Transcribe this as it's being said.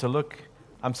to look,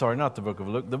 I'm sorry, not the book of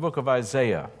Luke, the book of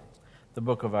Isaiah. The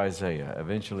book of Isaiah.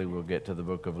 Eventually we'll get to the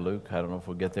book of Luke. I don't know if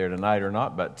we'll get there tonight or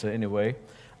not, but anyway,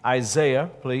 Isaiah,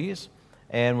 please.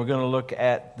 And we're going to look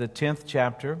at the 10th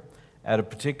chapter, at a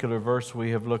particular verse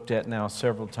we have looked at now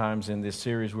several times in this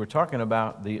series. We're talking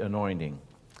about the anointing.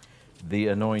 The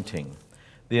anointing.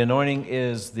 The anointing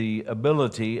is the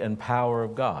ability and power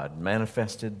of God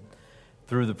manifested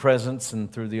through the presence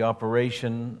and through the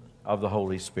operation of the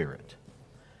Holy Spirit.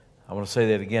 I want to say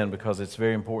that again because it's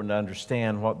very important to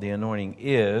understand what the anointing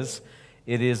is.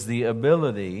 It is the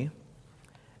ability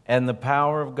and the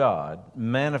power of God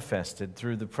manifested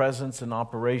through the presence and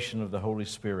operation of the Holy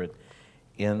Spirit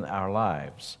in our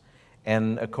lives.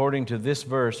 And according to this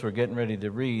verse we're getting ready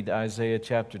to read, Isaiah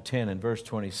chapter 10 and verse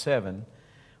 27,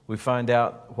 we find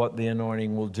out what the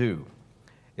anointing will do.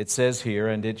 It says here,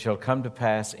 "And it shall come to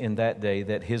pass in that day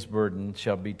that his burden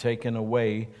shall be taken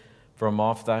away from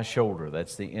off thy shoulder,"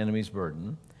 that's the enemy's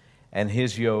burden, "and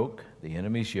his yoke," the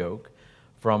enemy's yoke,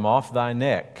 "from off thy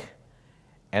neck,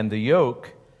 and the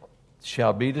yoke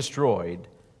shall be destroyed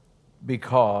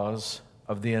because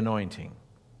of the anointing."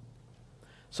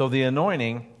 So the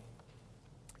anointing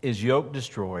is yoke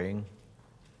destroying,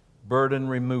 burden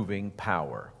removing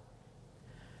power.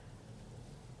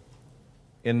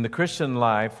 In the Christian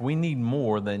life, we need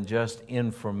more than just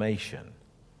information.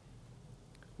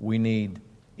 We need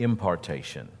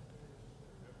impartation.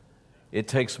 It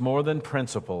takes more than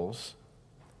principles.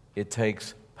 It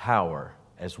takes power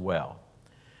as well.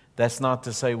 That's not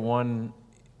to say one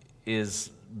is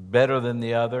better than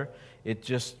the other.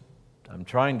 I'm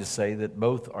trying to say that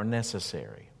both are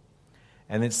necessary.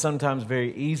 And it's sometimes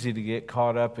very easy to get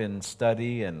caught up in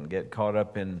study and get caught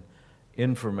up in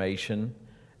information.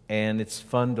 And it's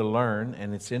fun to learn,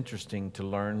 and it's interesting to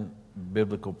learn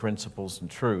biblical principles and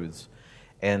truths,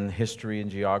 and history and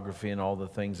geography and all the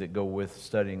things that go with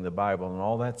studying the Bible, and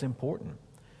all that's important.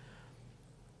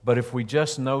 But if we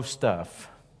just know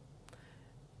stuff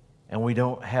and we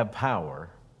don't have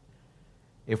power,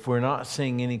 if we're not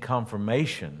seeing any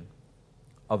confirmation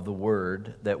of the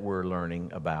word that we're learning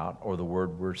about or the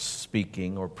word we're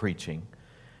speaking or preaching,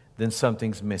 then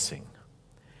something's missing.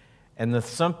 And the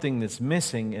something that's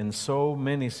missing in so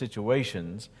many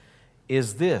situations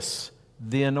is this,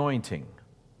 the anointing.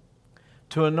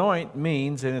 To anoint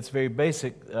means, in its very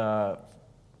basic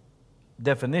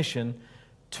definition,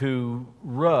 to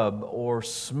rub or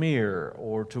smear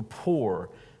or to pour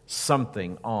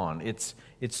something on.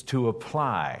 It's to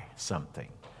apply something.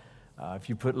 If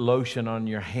you put lotion on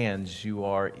your hands, you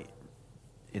are,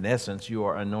 in essence, you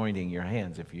are anointing your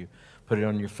hands. If you put it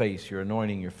on your face, you're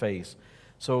anointing your face.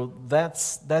 So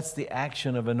that's the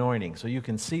action of anointing. So you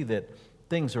can see that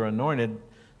things are anointed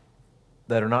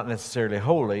that are not necessarily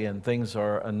holy, and things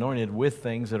are anointed with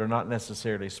things that are not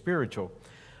necessarily spiritual.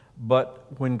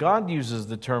 But when God uses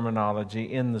the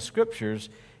terminology in the Scriptures,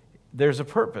 there's a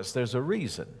purpose, there's a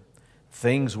reason.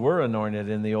 Things were anointed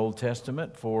in the Old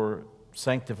Testament for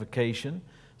sanctification,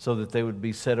 so that they would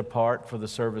be set apart for the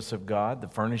service of God. The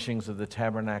furnishings of the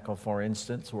tabernacle, for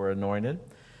instance, were anointed.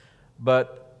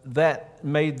 But that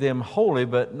made them holy,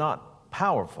 but not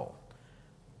powerful.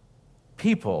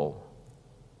 People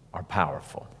are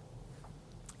powerful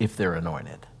if they're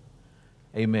anointed.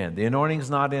 Amen. The anointing is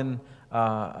not in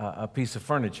a piece of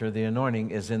furniture. The anointing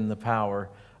is in the power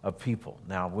of people.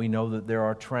 Now, we know that there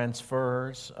are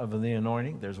transfers of the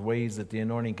anointing. There's ways that the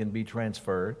anointing can be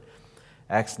transferred.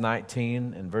 Acts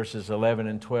 19 and verses 11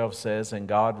 and 12 says, "And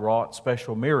God wrought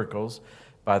special miracles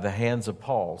by the hands of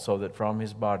Paul, so that from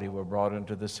his body were brought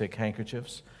unto the sick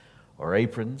handkerchiefs or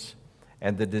aprons,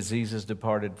 and the diseases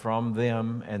departed from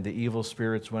them, and the evil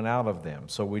spirits went out of them."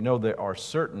 So we know there are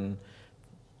certain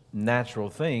natural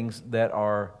things that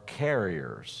are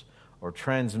carriers or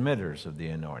transmitters of the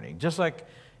anointing. Just like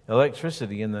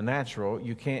electricity in the natural,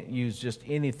 you can't use just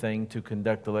anything to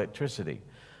conduct electricity.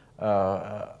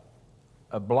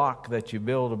 A block that you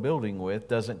build a building with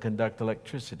doesn't conduct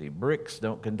electricity. Bricks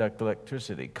don't conduct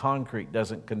electricity. Concrete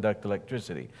doesn't conduct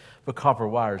electricity. But copper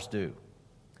wires do.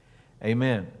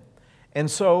 Amen. And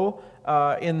so,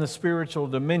 in the spiritual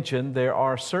dimension, there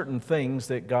are certain things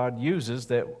that God uses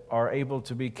that are able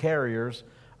to be carriers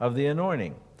of the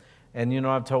anointing. And you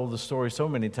know, I've told the story so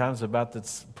many times about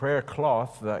this prayer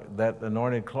cloth, that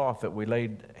anointed cloth that we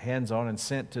laid hands on and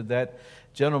sent to that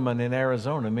gentleman in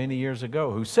Arizona many years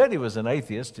ago who said he was an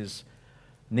atheist. His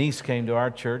niece came to our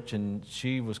church and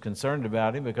she was concerned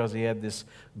about him because he had this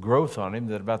growth on him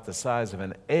that about the size of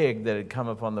an egg that had come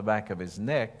up on the back of his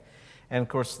neck. And of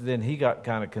course, then he got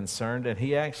kind of concerned, and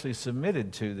he actually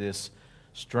submitted to this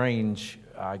strange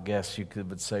I guess you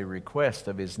could say, request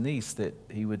of his niece that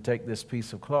he would take this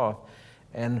piece of cloth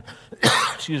and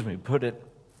excuse me, put it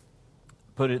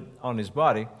on his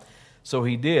body. So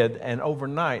he did, and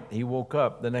overnight he woke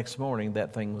up the next morning,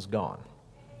 that thing was gone.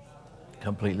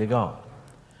 Completely gone.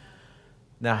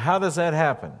 Now, how does that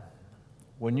happen?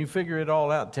 When you figure it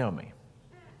all out, tell me.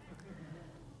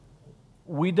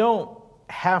 We don't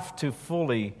have to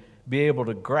fully be able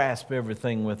to grasp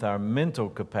everything with our mental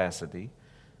capacity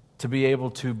to be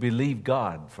able to believe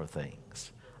God for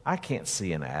things. I can't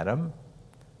see an atom,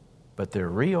 but they're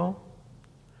real.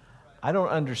 I don't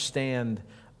understand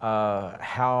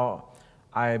how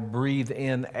I breathe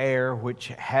in air which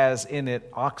has in it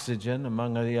oxygen,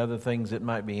 among the other things that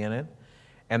might be in it,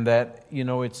 and that,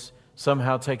 it's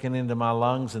somehow taken into my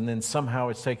lungs, and then somehow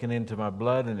it's taken into my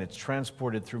blood, and it's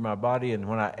transported through my body, and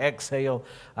when I exhale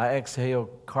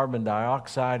carbon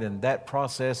dioxide, and that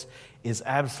process is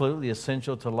absolutely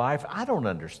essential to life. I don't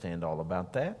understand all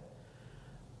about that.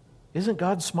 Isn't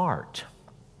God smart?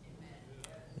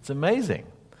 It's amazing.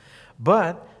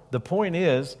 But the point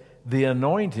is, the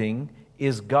anointing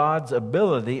is God's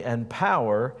ability and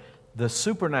power, the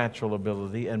supernatural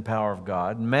ability and power of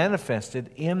God manifested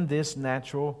in this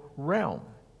natural realm.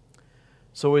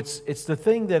 So it's the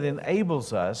thing that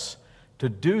enables us to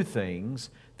do things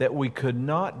that we could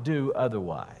not do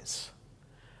otherwise.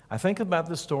 I think about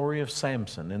the story of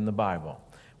Samson in the Bible.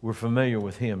 We're familiar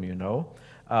with him,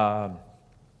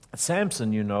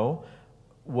 Samson,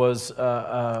 was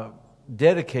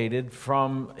dedicated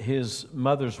from his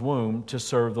mother's womb to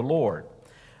serve the Lord.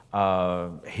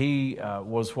 He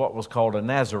was what was called a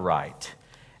Nazirite,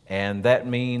 and that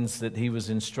means that he was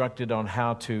instructed on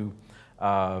how to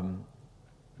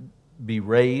be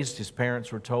raised. His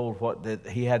parents were told that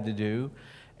he had to do,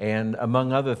 and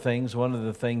among other things, one of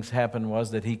the things happened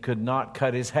was that he could not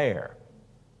cut his hair.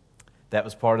 That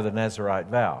was part of the Nazirite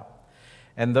vow.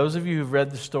 And those of you who've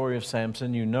read the story of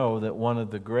Samson, you know that one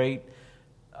of the great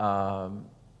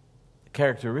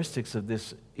characteristics of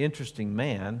this interesting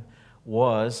man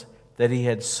was that he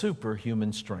had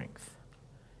superhuman strength.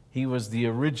 He was the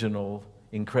original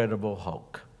Incredible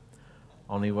Hulk,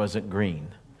 only he wasn't green.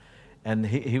 And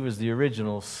he was the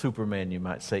original Superman, you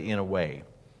might say, in a way.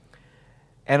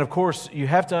 And of course, you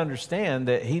have to understand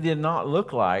that he did not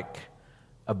look like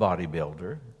a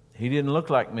bodybuilder. He didn't look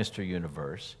like Mr.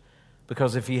 Universe.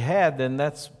 Because if he had, then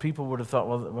people would have thought,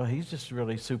 well, he's just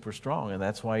really super strong, and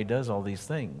that's why he does all these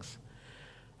things.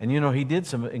 And he did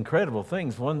some incredible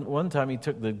things. One time he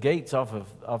took the gates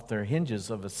off their hinges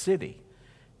of a city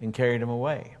and carried them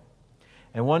away.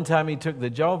 And one time he took the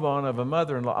jawbone of a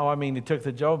mother-in-law. He took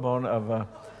the jawbone of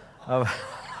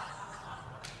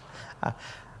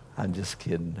I'm just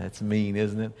kidding. That's mean,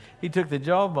 isn't it? He took the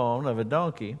jawbone of a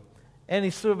donkey, and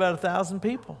he slew about 1,000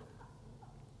 people.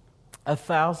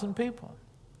 1,000 people.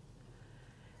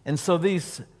 And so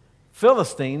these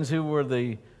Philistines, who were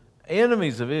the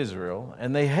enemies of Israel,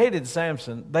 and they hated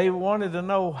Samson, they wanted to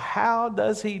know, how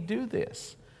does he do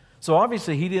this? So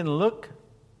obviously he didn't look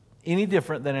any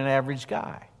different than an average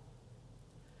guy.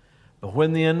 But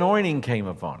when the anointing came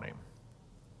upon him,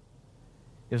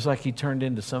 it was like he turned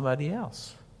into somebody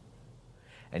else.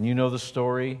 And you know the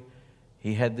story.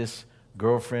 He had this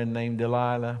girlfriend named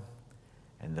Delilah,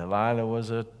 and Delilah was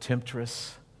a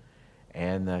temptress,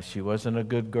 and she wasn't a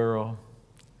good girl.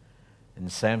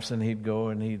 And Samson, he'd go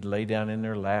and he'd lay down in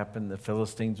her lap, and the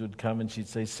Philistines would come, and she'd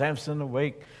say, "Samson,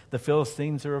 awake, the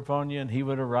Philistines are upon you." And he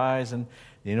would arise, and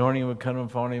the anointing would come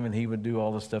upon him, and he would do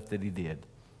all the stuff that he did.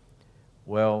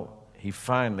 Well, he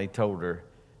finally told her,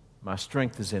 "My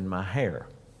strength is in my hair."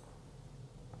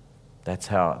 That's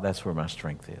where my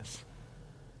strength is.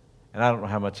 And I don't know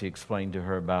how much he explained to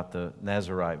her about the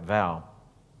Nazirite vow.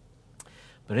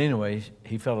 But anyway,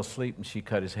 he fell asleep and she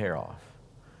cut his hair off.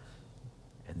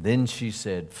 And then she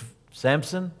said,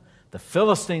 "Samson, the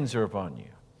Philistines are upon you."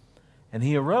 And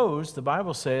he arose, the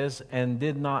Bible says, and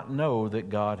did not know that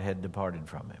God had departed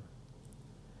from him.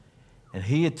 And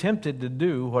he attempted to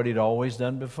do what he'd always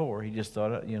done before. He just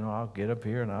thought, I'll get up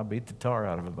here and I'll beat the tar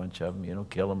out of a bunch of them,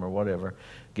 kill them or whatever,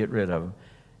 get rid of them.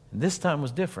 And this time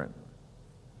was different.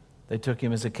 They took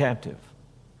him as a captive.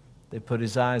 They put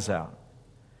his eyes out.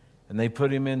 And they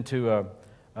put him into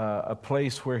a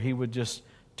place where he would just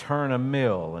turn a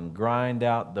mill and grind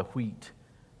out the wheat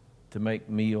to make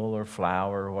meal or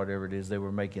flour or whatever it is they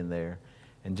were making there.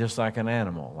 And just like an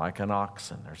animal, like an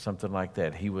oxen or something like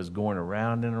that, he was going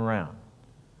around and around.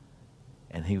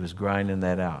 And he was grinding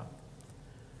that out.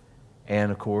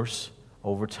 And of course,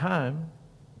 over time,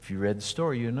 if you read the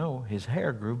story, his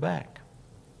hair grew back.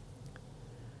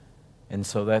 And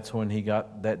so that's when he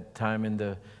got that time in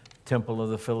the temple of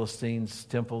the Philistines,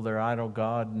 temple, their idol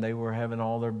god, and they were having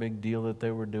all their big deal that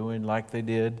they were doing like they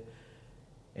did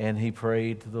and he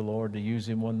prayed to the Lord to use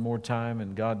him one more time,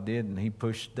 and God did, and he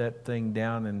pushed that thing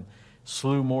down and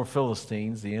slew more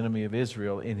Philistines, the enemy of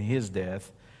Israel, in his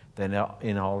death than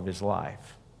in all of his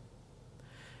life.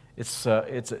 It's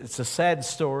a sad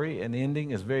story, and the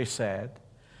ending is very sad.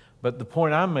 But the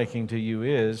point I'm making to you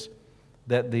is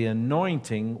that the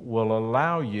anointing will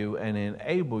allow you and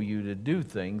enable you to do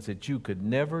things that you could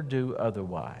never do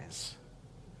otherwise.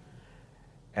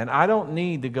 And I don't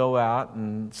need to go out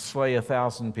and slay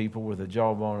 1,000 people with the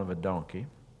jawbone of a donkey.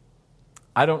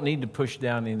 I don't need to push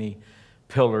down any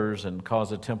pillars and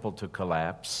cause a temple to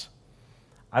collapse.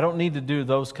 I don't need to do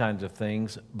those kinds of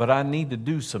things, but I need to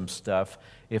do some stuff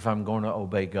if I'm going to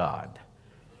obey God.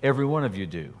 Every one of you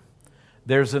do.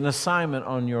 There's an assignment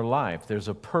on your life. There's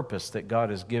a purpose that God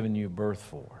has given you birth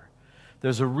for.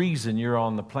 There's a reason you're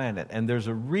on the planet, and there's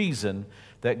a reason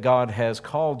that God has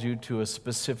called you to a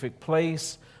specific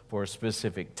place for a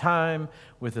specific time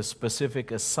with a specific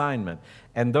assignment.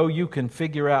 And though you can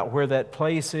figure out where that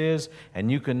place is, and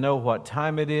you can know what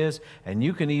time it is, and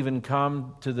you can even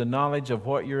come to the knowledge of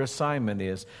what your assignment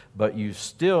is, but you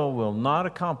still will not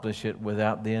accomplish it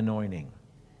without the anointing.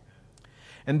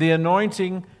 And the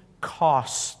anointing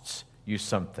costs you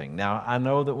something. Now, I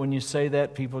know that when you say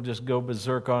that, people just go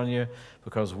berserk on you,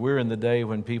 because we're in the day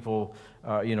when people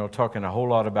talking a whole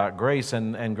lot about grace,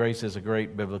 and grace is a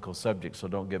great biblical subject, so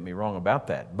don't get me wrong about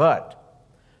that. But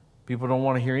people don't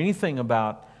want to hear anything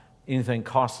about anything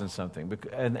costing something.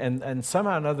 And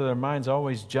somehow or another, their minds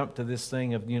always jump to this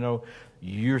thing of,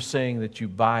 you're saying that you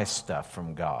buy stuff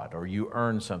from God or you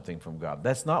earn something from God.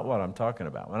 That's not what I'm talking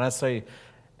about. When I say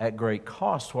at great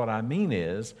cost, what I mean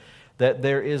is that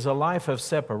there is a life of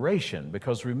separation,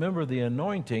 because remember, the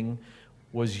anointing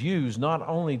was used not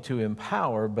only to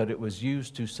empower, but it was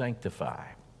used to sanctify.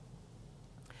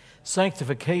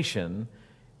 Sanctification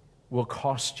will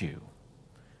cost you.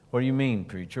 What do you mean,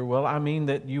 preacher? Well, I mean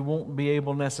that you won't be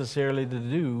able necessarily to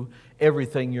do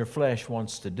everything your flesh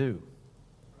wants to do.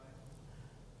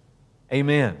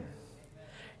 Amen.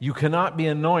 You cannot be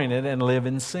anointed and live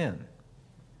in sin.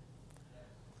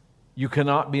 You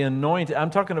cannot be anointed. I'm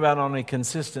talking about on a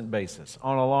consistent basis,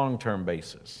 on a long-term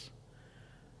basis.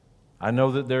 I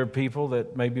know that there are people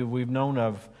that maybe we've known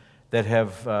of that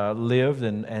have lived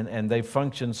and they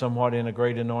functioned somewhat in a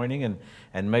great anointing,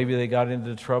 and maybe they got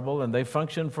into trouble and they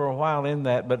functioned for a while in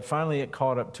that, but finally it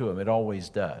caught up to them. It always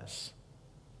does.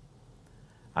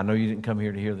 I know you didn't come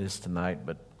here to hear this tonight,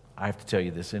 but I have to tell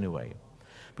you this anyway.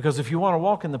 Because if you want to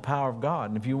walk in the power of God,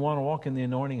 and if you want to walk in the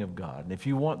anointing of God, and if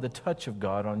you want the touch of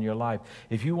God on your life,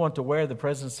 if you want to wear the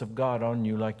presence of God on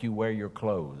you like you wear your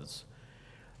clothes,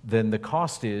 then the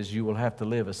cost is you will have to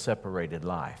live a separated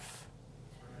life.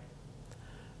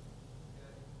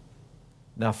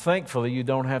 Now, thankfully, you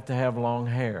don't have to have long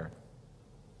hair,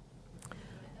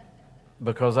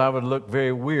 because I would look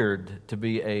very weird to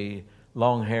be a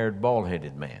long-haired,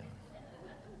 bald-headed man.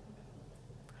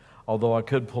 Although I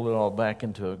could pull it all back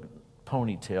into a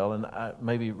ponytail and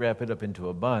maybe wrap it up into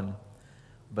a bun,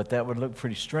 but that would look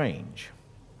pretty strange.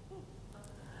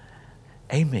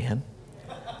 Amen.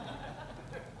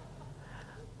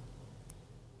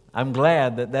 I'm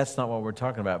glad that that's not what we're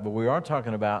talking about, but we are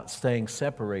talking about staying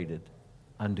separated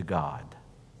unto God.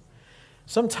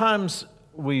 Sometimes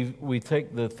we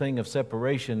take the thing of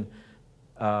separation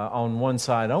on one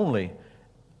side only.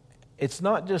 It's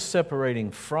not just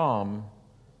separating from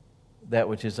that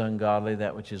which is ungodly,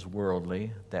 that which is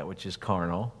worldly, that which is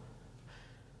carnal,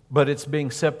 but it's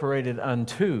being separated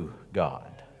unto God.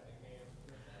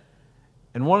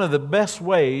 And one of the best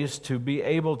ways to be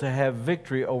able to have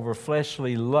victory over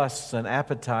fleshly lusts and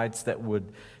appetites that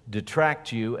would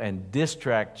detract you and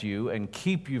distract you and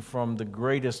keep you from the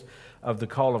greatest of the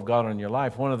call of God on your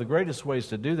life, one of the greatest ways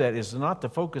to do that is not to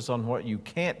focus on what you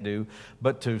can't do,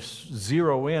 but to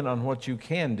zero in on what you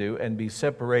can do and be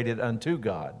separated unto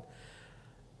God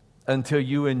until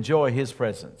you enjoy His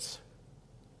presence.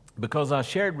 Because I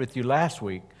shared with you last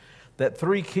week that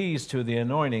 3 keys to the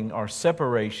anointing are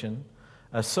separation,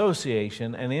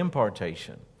 association, and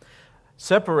impartation.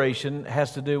 Separation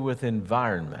has to do with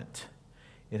environment.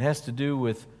 It has to do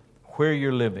with where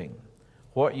you're living,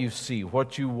 what you see,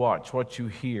 what you watch, what you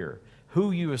hear.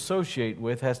 Who you associate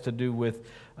with has to do with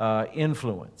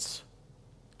influence.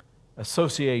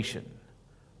 Association,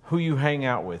 who you hang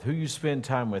out with, who you spend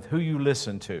time with, who you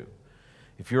listen to.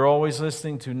 If you're always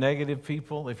listening to negative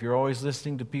people, if you're always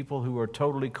listening to people who are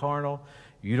totally carnal,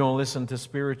 you don't listen to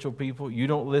spiritual people, you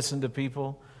don't listen to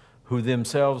people who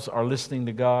themselves are listening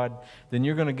to God, then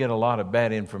you're going to get a lot of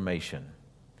bad information.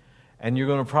 And you're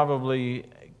going to probably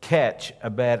catch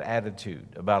a bad attitude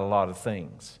about a lot of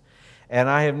things. And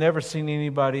I have never seen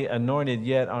anybody anointed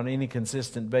yet on any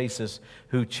consistent basis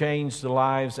who changed the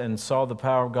lives and saw the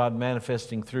power of God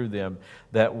manifesting through them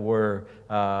that were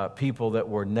people that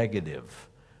were negative,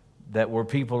 that were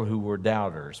people who were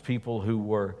doubters, people who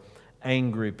were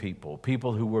angry people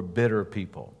who were bitter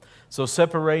people. So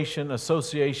separation,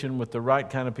 association with the right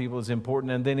kind of people is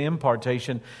important. And then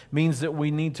impartation means that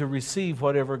we need to receive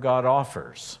whatever God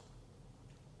offers.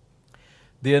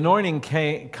 The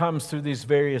anointing comes through these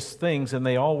various things, and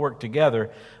they all work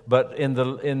together. But in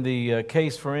the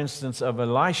case, for instance, of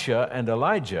Elisha and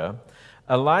Elijah,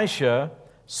 Elisha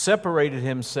separated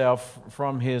himself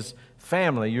from his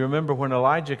family. You remember when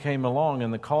Elijah came along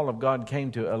and the call of God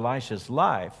came to Elisha's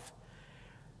life,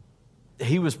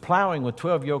 he was plowing with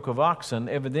 12 yoke of oxen.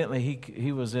 Evidently,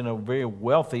 he was in a very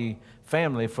wealthy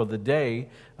family for the day,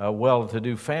 a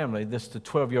well-to-do family. The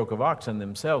 12 yoke of oxen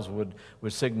themselves would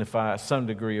signify some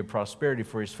degree of prosperity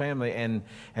for his family. And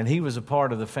he was a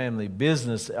part of the family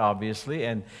business, obviously,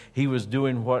 and he was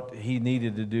doing what he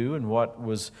needed to do and what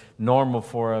was normal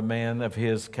for a man of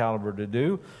his caliber to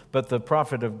do. But the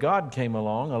prophet of God came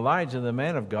along, Elijah, the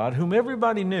man of God, whom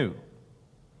everybody knew,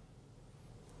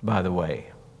 by the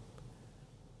way.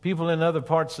 People in other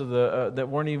parts of that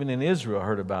weren't even in Israel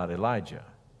heard about Elijah.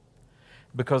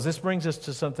 Because this brings us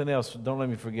to something else. Don't let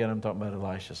me forget, I'm talking about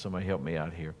Elisha. Somebody help me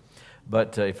out here.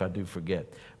 But if I do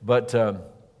forget. But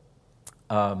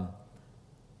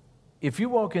if you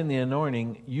walk in the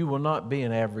anointing, you will not be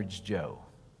an average Joe.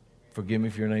 Forgive me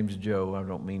if your name's Joe. I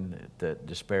don't mean that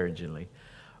disparagingly.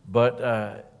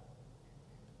 But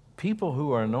people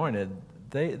who are anointed,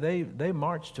 they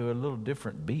march to a little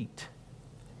different beat.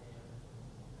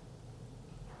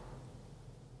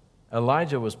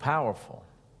 Elijah was powerful,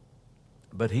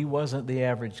 but he wasn't the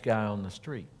average guy on the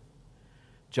street.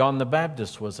 John the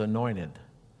Baptist was anointed.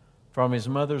 From his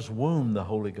mother's womb, the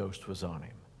Holy Ghost was on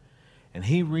him. And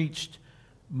he reached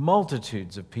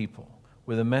multitudes of people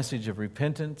with a message of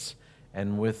repentance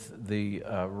and with the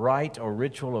rite or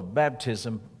ritual of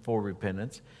baptism for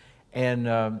repentance.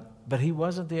 But he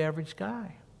wasn't the average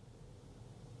guy.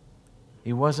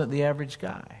 He wasn't the average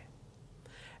guy.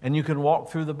 And you can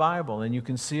walk through the Bible and you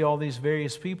can see all these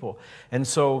various people. And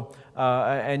so,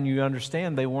 and you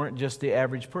understand they weren't just the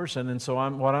average person. And so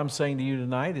what I'm saying to you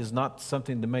tonight is not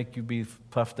something to make you be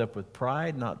puffed up with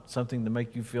pride, not something to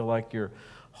make you feel like you're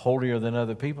holier than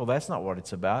other people. That's not what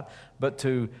it's about. But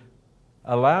to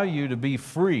allow you to be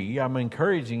free. I'm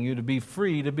encouraging you to be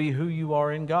free to be who you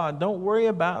are in God. Don't worry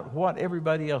about what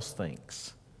everybody else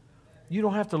thinks. You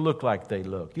don't have to look like they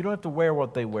look. You don't have to wear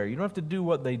what they wear. You don't have to do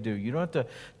what they do. You don't have to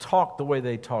talk the way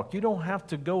they talk. You don't have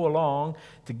to go along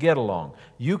to get along.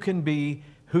 You can be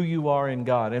who you are in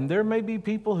God. And there may be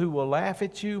people who will laugh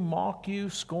at you, mock you,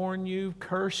 scorn you,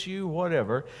 curse you,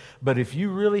 whatever. But if you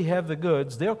really have the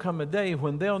goods, there'll come a day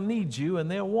when they'll need you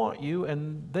and they'll want you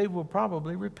and they will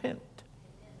probably repent.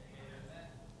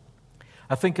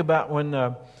 I think about when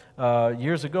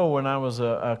years ago when I was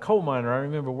a coal miner, I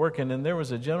remember working, and there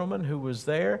was a gentleman who was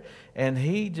there, and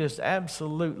he just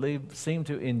absolutely seemed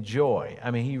to enjoy.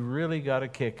 I mean, he really got a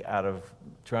kick out of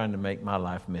trying to make my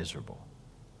life miserable.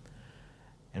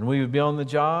 And we would be on the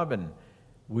job, and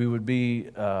we would be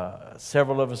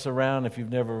several of us around. If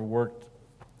you've never worked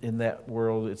in that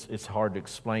world, it's hard to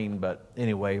explain, but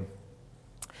anyway,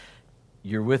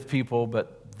 you're with people,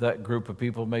 but that group of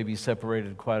people may be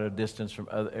separated quite a distance from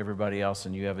everybody else,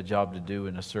 and you have a job to do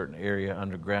in a certain area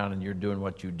underground, and you're doing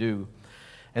what you do.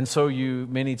 And so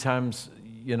many times,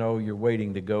 you're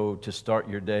waiting to go to start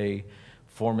your day.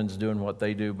 Foreman's doing what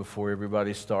they do before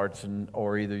everybody starts,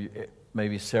 or either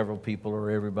maybe several people or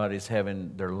everybody's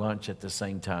having their lunch at the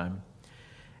same time.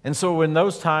 And so in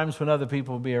those times when other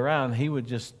people would be around,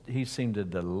 he seemed to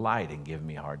delight in giving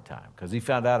me a hard time, because he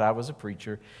found out I was a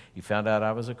preacher. He found out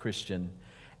I was a Christian.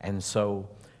 And so,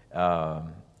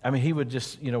 he would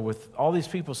just, with all these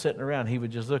people sitting around, he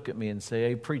would just look at me and say,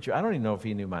 "Hey, preacher." I don't even know if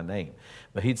he knew my name,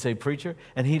 but he'd say, "Preacher,"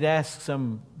 and he'd ask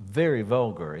some very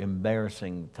vulgar,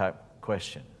 embarrassing type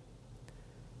question.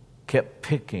 Kept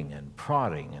picking and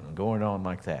prodding and going on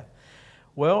like that.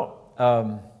 Well,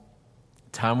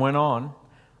 time went on.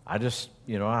 I just,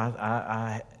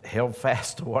 I held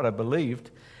fast to what I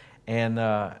believed,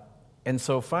 and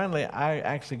so finally, I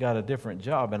actually got a different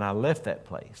job, and I left that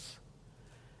place.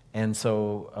 And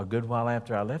so a good while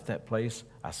after I left that place,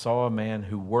 I saw a man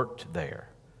who worked there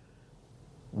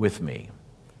with me.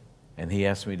 And he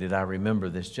asked me, did I remember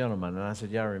this gentleman? And I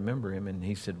said, yeah, I remember him. And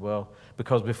he said, well,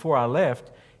 because before I left,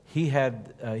 he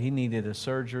needed a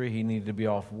surgery. He needed to be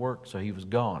off work, so he was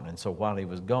gone. And so while he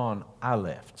was gone, I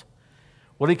left.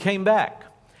 Well, he came back.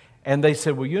 And they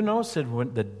said, well,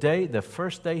 when the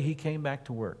first day he came back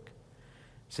to work,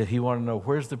 He said he wanted to know,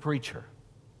 where's the preacher?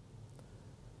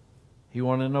 He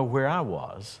wanted to know where I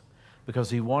was because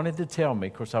he wanted to tell me,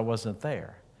 of course I wasn't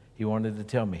there, he wanted to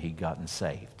tell me he'd gotten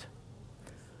saved.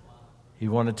 He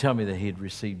wanted to tell me that he had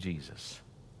received Jesus.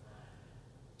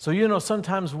 So, you know,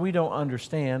 sometimes we don't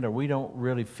understand or we don't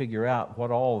really figure out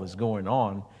what all is going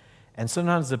on. And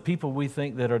sometimes the people we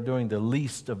think that are doing the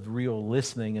least of real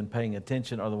listening and paying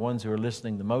attention are the ones who are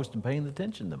listening the most and paying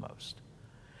attention the most.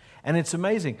 And it's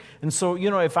amazing. And so,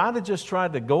 you know, if I'd have just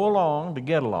tried to go along to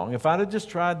get along, if I'd have just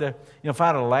tried to, if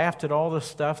I'd have laughed at all the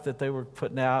stuff that they were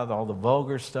putting out, all the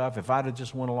vulgar stuff, if I'd have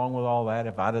just went along with all that,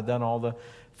 if I'd have done all the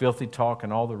filthy talk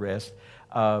and all the rest,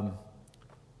 I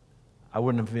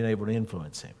wouldn't have been able to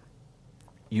influence him.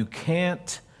 You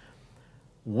can't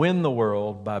win the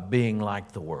world by being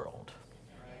like the world.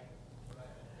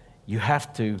 You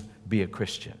have to be a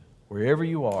Christian wherever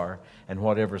you are and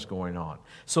whatever's going on.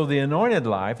 So the anointed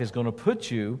life is going to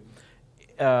put you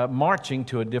marching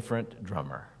to a different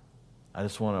drummer. I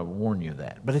just want to warn you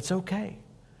that. But it's okay.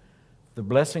 The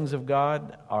blessings of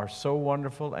God are so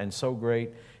wonderful and so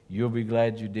great, you'll be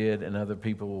glad you did, and other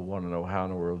people will want to know how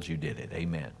in the world you did it.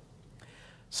 Amen.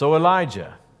 So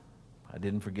Elijah, I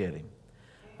didn't forget him.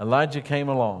 Elijah came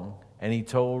along and he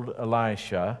told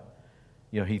Elisha,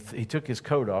 you know, he took his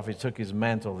coat off, he took his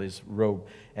mantle, his robe,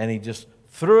 and he just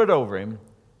threw it over him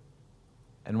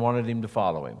and wanted him to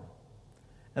follow him.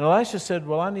 And Elisha said,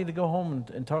 well, I need to go home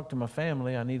and talk to my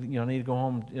family. I need to go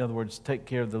home, in other words, take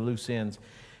care of the loose ends.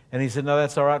 And he said, no,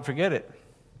 that's all right, forget it.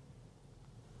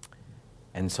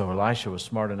 And so Elisha was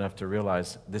smart enough to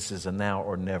realize this is a now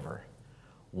or never.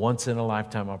 Once in a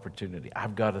lifetime opportunity.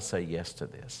 I've got to say yes to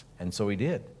this. And so he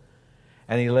did.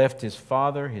 And he left his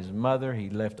father, his mother, he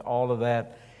left all of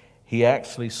that. He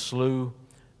actually slew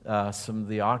some of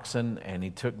the oxen, and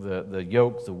he took the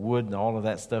yoke, the wood, and all of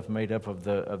that stuff made up of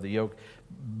the yoke,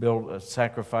 built a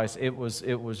sacrifice. It was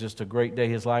just a great day.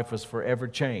 His life was forever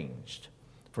changed,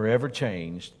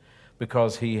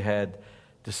 because he had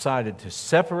decided to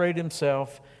separate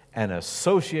himself and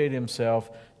associate himself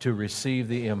to receive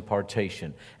the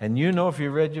impartation. And you know, if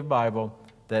you read your Bible,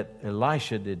 that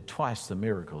Elisha did twice the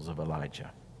miracles of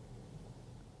Elijah.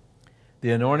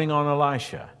 The anointing on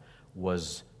Elisha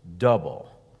was double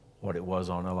what it was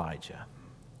on Elijah.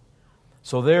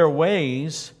 So there are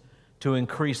ways to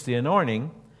increase the anointing.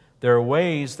 There are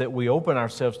ways that we open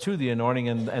ourselves to the anointing,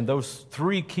 and those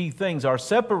three key things are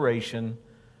separation,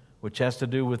 which has to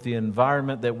do with the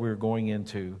environment that we're going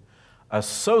into,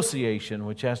 association,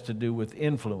 which has to do with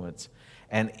influence,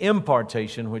 and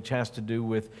impartation, which has to do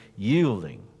with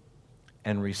yielding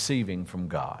and receiving from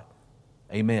God.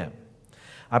 Amen.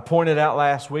 I pointed out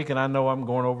last week, and I know I'm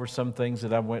going over some things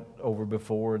that I went over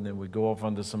before, and then we go off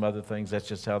onto some other things. That's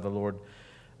just how the Lord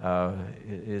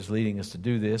is leading us to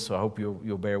do this, so I hope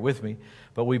you'll bear with me.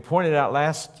 But we pointed out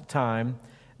last time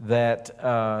that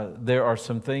there are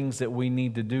some things that we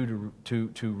need to do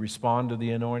to respond to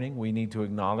the anointing. We need to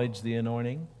acknowledge the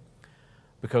anointing,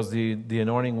 because the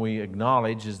anointing we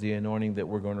acknowledge is the anointing that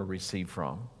we're going to receive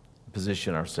from,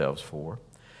 position ourselves for.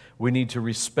 We need to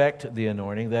respect the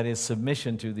anointing, that is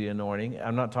submission to the anointing.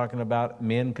 I'm not talking about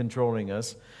men controlling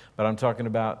us, but I'm talking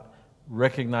about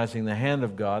recognizing the hand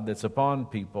of God that's upon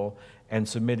people and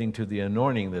submitting to the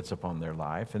anointing that's upon their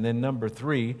life. And then number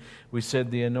 3, we said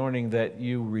the anointing that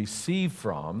you receive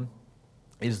from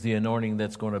is the anointing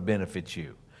that's going to benefit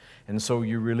you. And so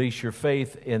you release your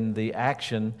faith in the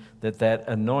action that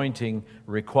anointing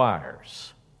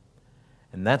requires.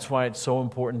 And that's why it's so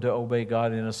important to obey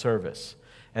God in a service.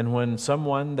 And when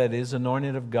someone that is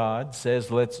anointed of God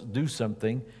says, let's do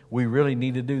something, we really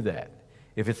need to do that.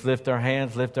 If it's lift our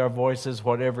hands, lift our voices,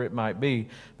 whatever it might be,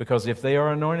 because if they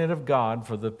are anointed of God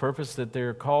for the purpose that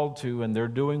they're called to and they're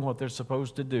doing what they're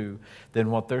supposed to do, then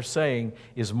what they're saying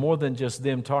is more than just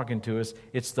them talking to us,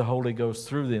 it's the Holy Ghost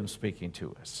through them speaking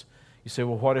to us. You say,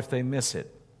 well, what if they miss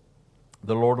it?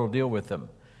 The Lord will deal with them,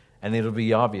 and it'll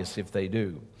be obvious if they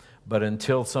do. But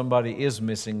until somebody is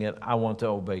missing it, I want to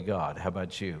obey God. How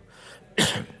about you?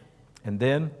 And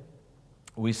then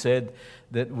we said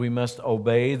that we must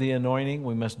obey the anointing.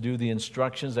 We must do the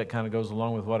instructions. That kind of goes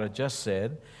along with what I just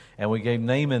said. And we gave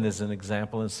Naaman as an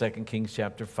example in 2 Kings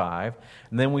chapter 5.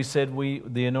 And then we said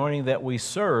the anointing that we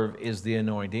serve is the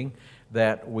anointing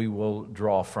that we will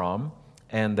draw from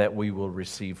and that we will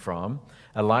receive from.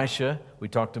 Elisha, we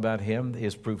talked about him,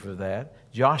 is proof of that.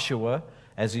 Joshua,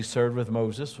 as he served with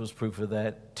Moses, was proof of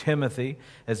that. Timothy,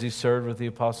 as he served with the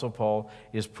Apostle Paul,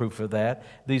 is proof of that.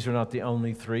 These are not the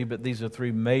only 3, but these are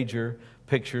 3 major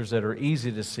pictures that are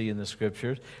easy to see in the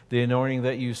Scriptures. The anointing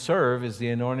that you serve is the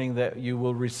anointing that you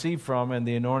will receive from and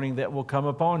the anointing that will come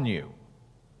upon you.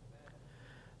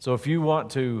 So if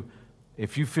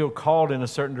you feel called in a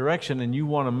certain direction and you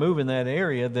want to move in that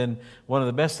area, then one of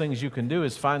the best things you can do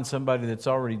is find somebody that's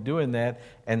already doing that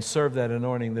and serve that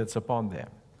anointing that's upon them.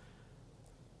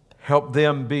 Help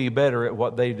them be better at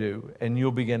what they do, and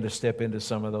you'll begin to step into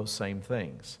some of those same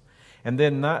things. And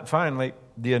then finally,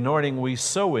 the anointing we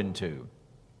sow into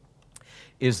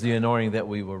is the anointing that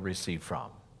we will receive from.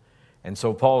 And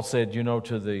so Paul said,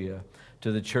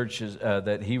 to the churches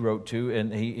that he wrote to,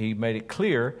 and he made it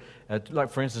clear, like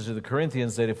for instance to the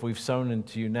Corinthians, that if we've sown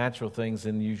into you natural things,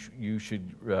 then you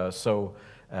should sow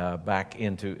back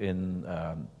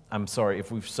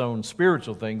if we've sown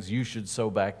spiritual things, you should sow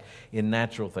back in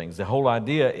natural things. The whole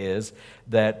idea is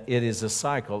that it is a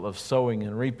cycle of sowing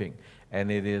and reaping, and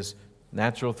it is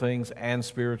natural things and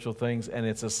spiritual things, and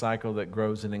it's a cycle that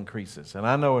grows and increases. And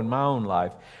I know in my own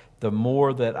life, the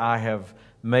more that I have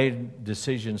made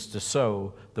decisions to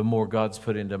sow, the more God's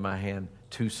put into my hand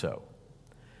to sow.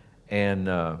 And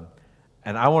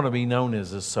I want to be known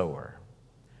as a sower.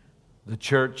 The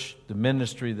church, the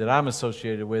ministry that I'm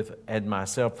associated with, and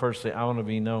myself personally, I want to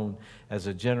be known as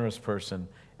a generous person,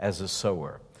 as a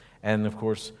sower. And of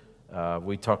course,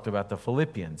 we talked about the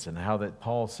Philippians and how that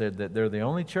Paul said that they're the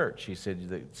only church, he said,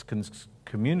 that's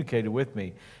communicated with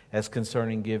me as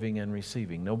concerning giving and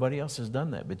receiving. Nobody else has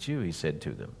done that but you, he said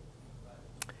to them.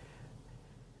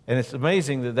 And it's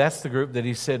amazing that that's the group that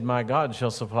he said, my God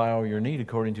shall supply all your need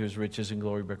according to his riches and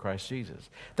glory by Christ Jesus.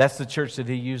 That's the church that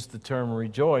he used the term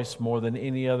rejoice more than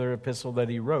any other epistle that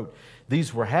he wrote.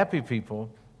 These were happy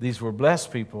people. These were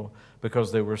blessed people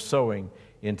because they were sowing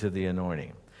into the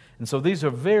anointing. And so these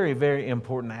are very, very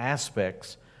important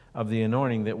aspects of the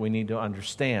anointing that we need to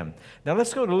understand. Now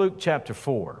let's go to Luke chapter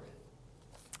 4.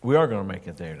 We are going to make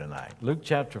it there tonight. Luke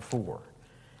chapter 4.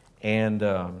 And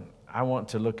I want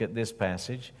to look at this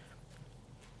passage.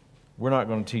 We're not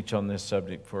going to teach on this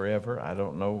subject forever. I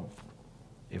don't know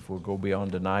if we'll go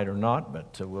beyond tonight or not,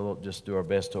 but we'll just do our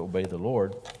best to obey the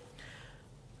Lord.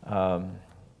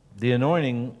 The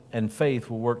anointing and faith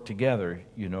will work together,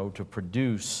 to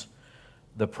produce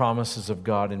the promises of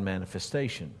God in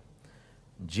manifestation.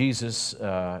 Jesus,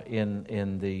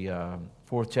 in the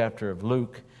 4th chapter of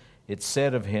Luke, it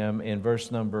said of him in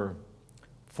verse number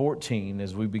 14,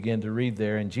 as we begin to read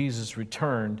there, and Jesus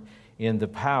returned in the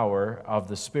power of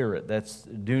the Spirit. That's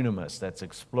dunamis, that's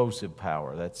explosive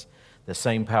power. That's the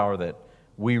same power that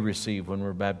we receive when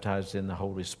we're baptized in the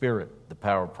Holy Spirit, the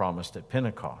power promised at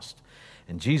Pentecost.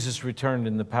 And Jesus returned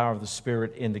in the power of the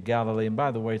Spirit into Galilee. And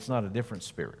by the way, it's not a different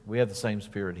Spirit. We have the same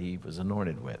Spirit he was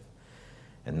anointed with.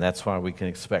 And that's why we can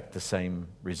expect the same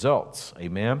results.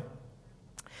 Amen?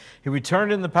 He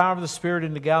returned in the power of the Spirit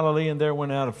into Galilee, and there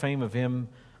went out a fame of him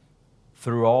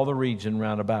through all the region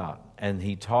round about. And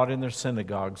he taught in their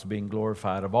synagogues, being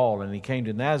glorified of all. And he came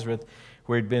to Nazareth,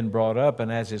 where he'd been brought up,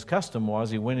 and as his custom was,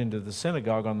 he went into the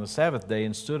synagogue on the Sabbath day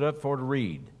and stood up for to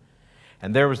read.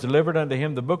 And there was delivered unto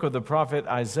him the book of the prophet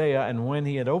Isaiah, and when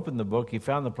he had opened the book, he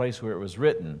found the place where it was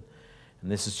written,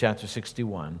 and this is chapter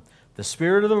 61, the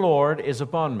Spirit of the Lord is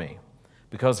upon me,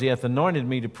 because he hath anointed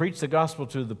me to preach the gospel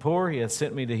to the poor. He hath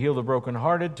sent me to heal the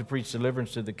brokenhearted, to preach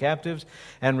deliverance to the captives,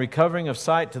 and recovering of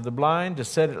sight to the blind, to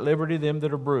set at liberty them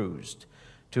that are bruised,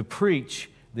 to preach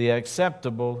the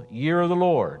acceptable year of the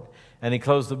Lord. And he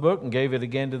closed the book and gave it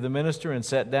again to the minister, and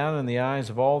sat down, and the eyes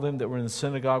of all them that were in the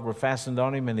synagogue were fastened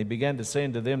on him. And he began to say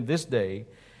unto them, this day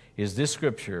is this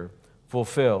scripture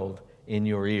fulfilled in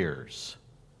your ears.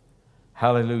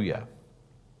 Hallelujah.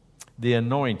 The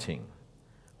anointing,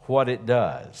 what it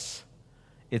does,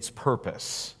 its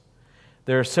purpose.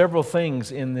 There are several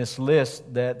things in this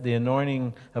list that the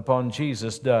anointing upon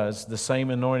Jesus does, the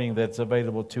same anointing that's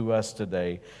available to us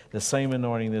today, the same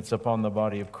anointing that's upon the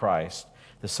body of Christ,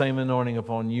 the same anointing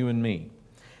upon you and me.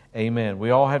 Amen.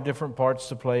 We all have different parts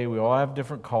to play. We all have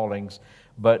different callings,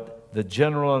 but the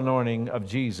general anointing of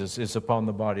Jesus is upon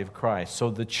the body of Christ.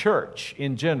 So the church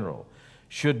in general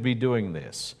should be doing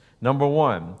this. Number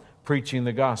one, preaching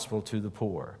the gospel to the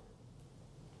poor,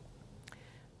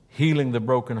 healing the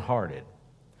brokenhearted,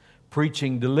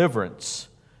 preaching deliverance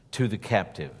to the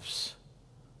captives,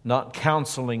 not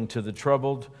counseling to the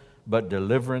troubled, but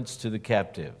deliverance to the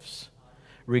captives,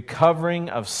 recovering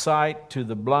of sight to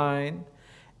the blind,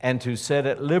 and to set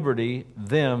at liberty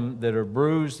them that are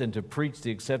bruised, and to preach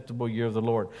the acceptable year of the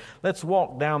Lord. Let's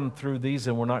walk down through these,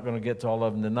 and we're not going to get to all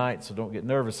of them tonight, so don't get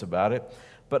nervous about it.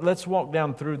 But let's walk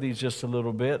down through these just a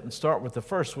little bit and start with the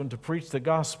first one, to preach the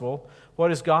gospel.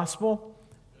 What is gospel?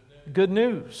 Good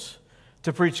news.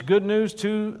 To preach good news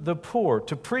to the poor.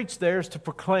 To preach there is to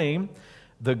proclaim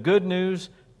the good news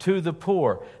to the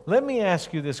poor. Let me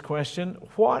ask you this question.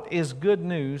 What is good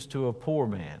news to a poor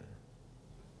man?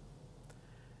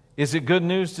 Is it good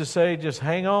news to say, just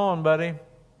hang on, buddy?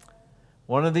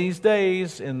 One of these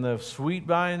days, in the sweet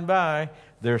by and by,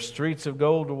 there's streets of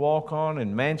gold to walk on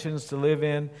and mansions to live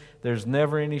in. There's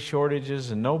never any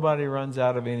shortages and nobody runs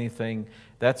out of anything.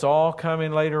 That's all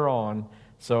coming later on.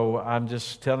 So I'm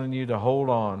just telling you to hold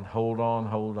on, hold on,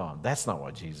 hold on. That's not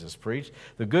what Jesus preached.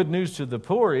 The good news to the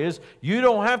poor is you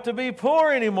don't have to be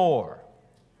poor anymore.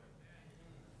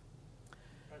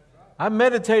 I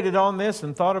meditated on this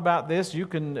and thought about this.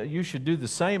 You should do the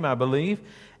same, I believe.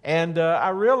 And I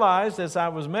realized as I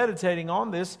was meditating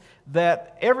on this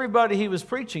that everybody he was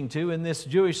preaching to in this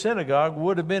Jewish synagogue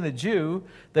would have been a Jew.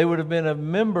 They would have been a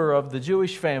member of the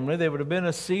Jewish family. They would have been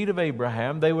a seed of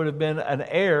Abraham. They would have been an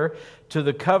heir to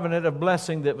the covenant of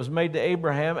blessing that was made to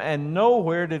Abraham. And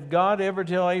nowhere did God ever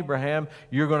tell Abraham,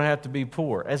 you're going to have to be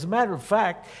poor. As a matter of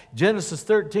fact, Genesis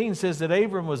 13 says that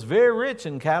Abram was very rich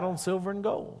in cattle, silver, and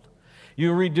gold.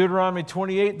 You read Deuteronomy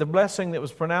 28, the blessing that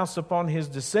was pronounced upon his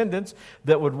descendants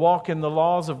that would walk in the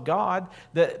laws of God.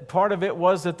 That part of it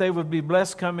was that they would be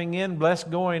blessed coming in,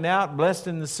 blessed going out, blessed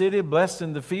in the city, blessed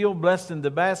in the field, blessed in the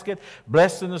basket,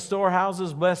 blessed in the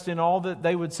storehouses, blessed in all that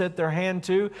they would set their hand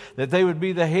to, that they would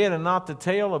be the head and not the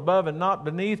tail, above and not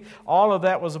beneath. All of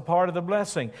that was a part of the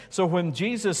blessing. So when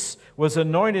Jesus was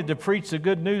anointed to preach the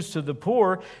good news to the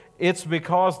poor, it's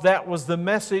because that was the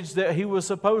message that he was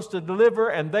supposed to deliver,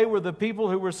 and they were the people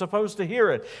who were supposed to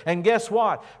hear it. And guess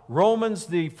what? Romans,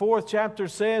 the 4th chapter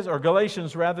says, or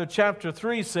Galatians rather, chapter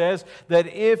 3 says, that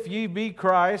if ye be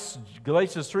Christ,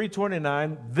 Galatians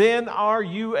 3:29, then are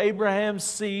you Abraham's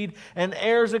seed and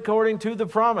heirs according to the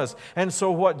promise. And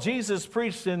so what Jesus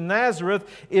preached in Nazareth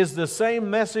is the same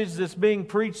message that's being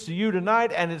preached to you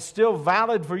tonight, and it's still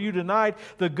valid for you tonight.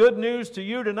 The good news to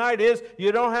you tonight is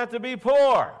you don't have to be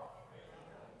poor.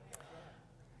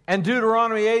 And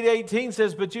Deuteronomy 8:18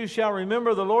 says, but you shall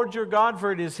remember the Lord your God,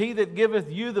 for it is He that giveth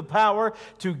you the power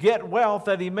to get wealth,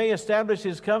 that He may establish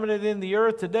His covenant in the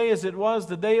earth today as it was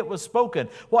the day it was spoken.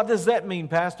 What does that mean,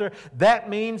 Pastor? That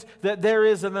means that there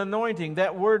is an anointing.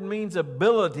 That word means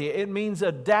ability. It means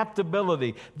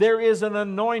adaptability. There is an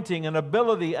anointing, an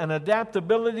ability, an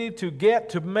adaptability to get,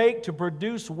 to make, to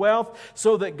produce wealth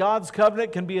so that God's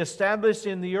covenant can be established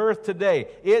in the earth today.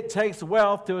 It takes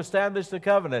wealth to establish the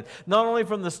covenant. Not only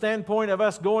from the standpoint of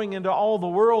us going into all the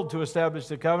world to establish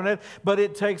the covenant, but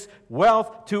it takes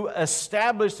wealth to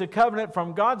establish the covenant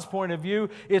from God's point of view.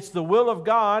 It's the will of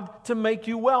God to make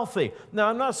you wealthy. Now,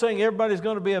 I'm not saying everybody's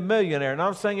going to be a millionaire, and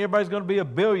I'm saying everybody's going to be a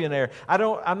billionaire.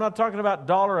 I'm not talking about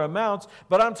dollar amounts,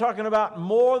 but I'm talking about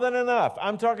more than enough.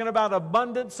 I'm talking about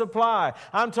abundant supply.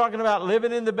 I'm talking about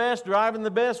living in the best, driving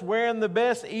the best, wearing the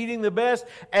best, eating the best,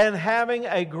 and having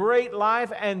a great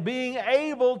life and being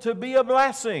able to be a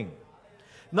blessing.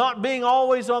 Not being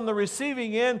always on the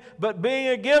receiving end, but being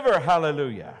a giver.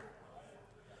 Hallelujah.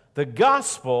 The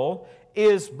gospel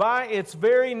is by its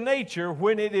very nature,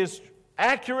 when it is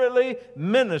accurately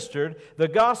ministered, the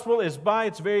gospel is by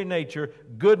its very nature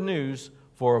good news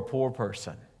for a poor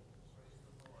person.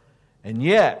 And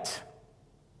yet,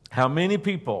 how many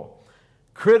people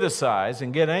criticize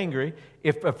and get angry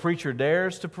if a preacher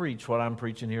dares to preach what I'm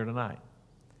preaching here tonight?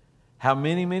 How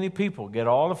many people get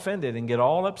all offended and get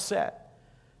all upset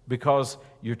because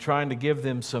you're trying to give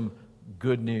them some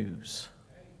good news.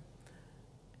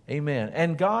 Amen.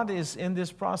 And God is in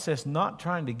this process not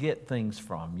trying to get things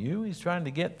from you. He's trying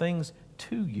to get things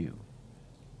to you.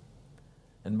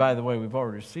 And by the way, we've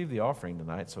already received the offering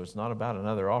tonight, so it's not about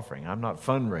another offering. I'm not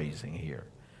fundraising here.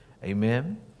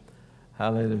 Amen.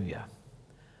 Hallelujah.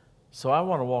 So I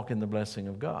want to walk in the blessing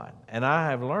of God. And I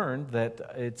have learned that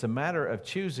it's a matter of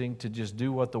choosing to just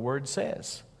do what the Word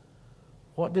says.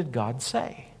 What did God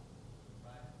say?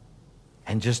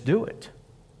 And just do it.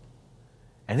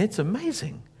 And it's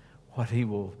amazing what He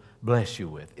will bless you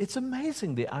with. It's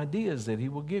amazing the ideas that He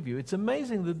will give you. It's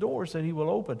amazing the doors that He will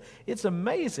open. It's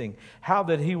amazing how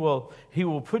that He will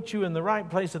put you in the right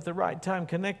place at the right time,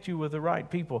 connect you with the right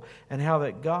people, and how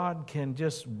that God can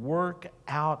just work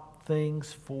out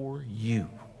things for you.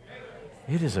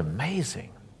 It is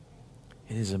amazing.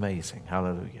 It is amazing.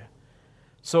 Hallelujah.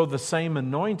 So the same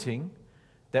anointing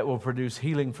that will produce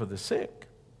healing for the sick,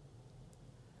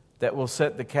 that will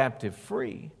set the captive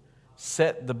free,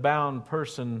 set the bound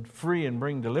person free and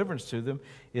bring deliverance to them,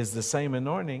 is the same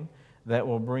anointing that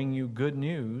will bring you good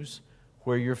news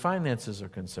where your finances are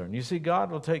concerned. You see,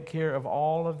 God will take care of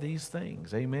all of these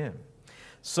things. Amen.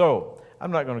 So,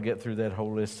 I'm not going to get through that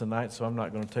whole list tonight, so I'm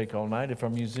not going to take all night. If our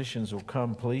musicians will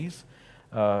come, please.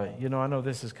 I know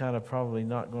this is kind of probably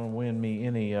not going to win me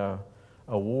any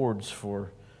awards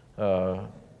for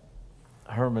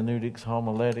hermeneutics,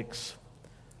 homiletics,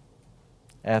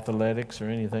 athletics or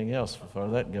anything else as far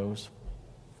as that goes.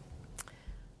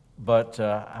 But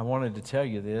I wanted to tell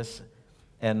you this,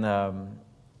 and I'm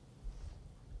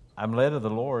led of the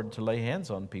Lord to lay hands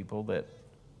on people that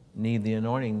need the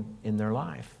anointing in their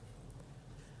life.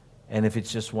 And if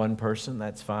it's just one person,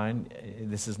 that's fine.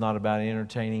 This is not about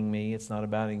entertaining me. It's not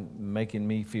about making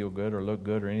me feel good or look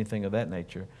good or anything of that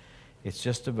nature. It's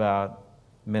just about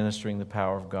ministering the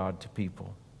power of God to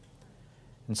people.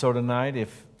 And so tonight,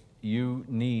 if you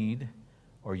need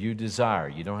or you desire,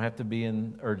 you don't have to be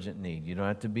in urgent need. You don't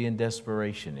have to be in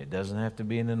desperation. It doesn't have to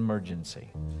be an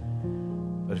emergency.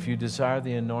 But if you desire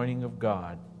the anointing of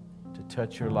God to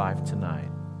touch your life tonight,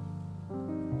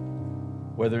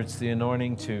 whether it's the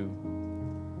anointing to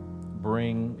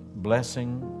bring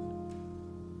blessing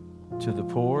to the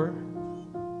poor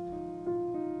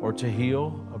or to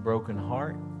heal a broken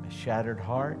heart, a shattered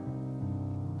heart,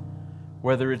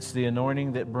 whether it's the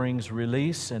anointing that brings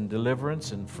release and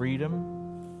deliverance and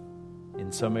freedom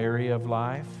in some area of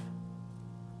life,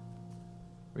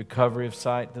 recovery of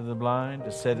sight to the blind,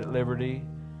 to set at liberty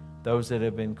those that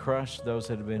have been crushed, those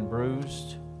that have been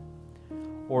bruised,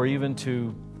 or even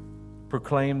to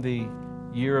proclaim the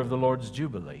year of the Lord's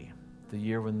Jubilee, the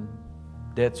year when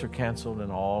debts are canceled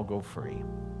and all go free,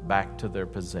 back to their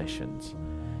possessions.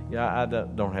 Yeah, I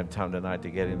don't have time tonight to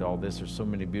get into all this. There's so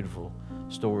many beautiful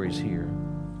stories here.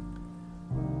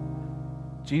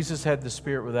 Jesus had the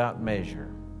Spirit without measure.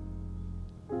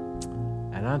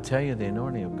 And I'll tell you, the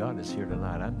anointing of God is here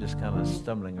tonight. I'm just kind of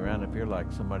stumbling around up here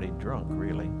like somebody drunk,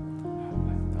 really.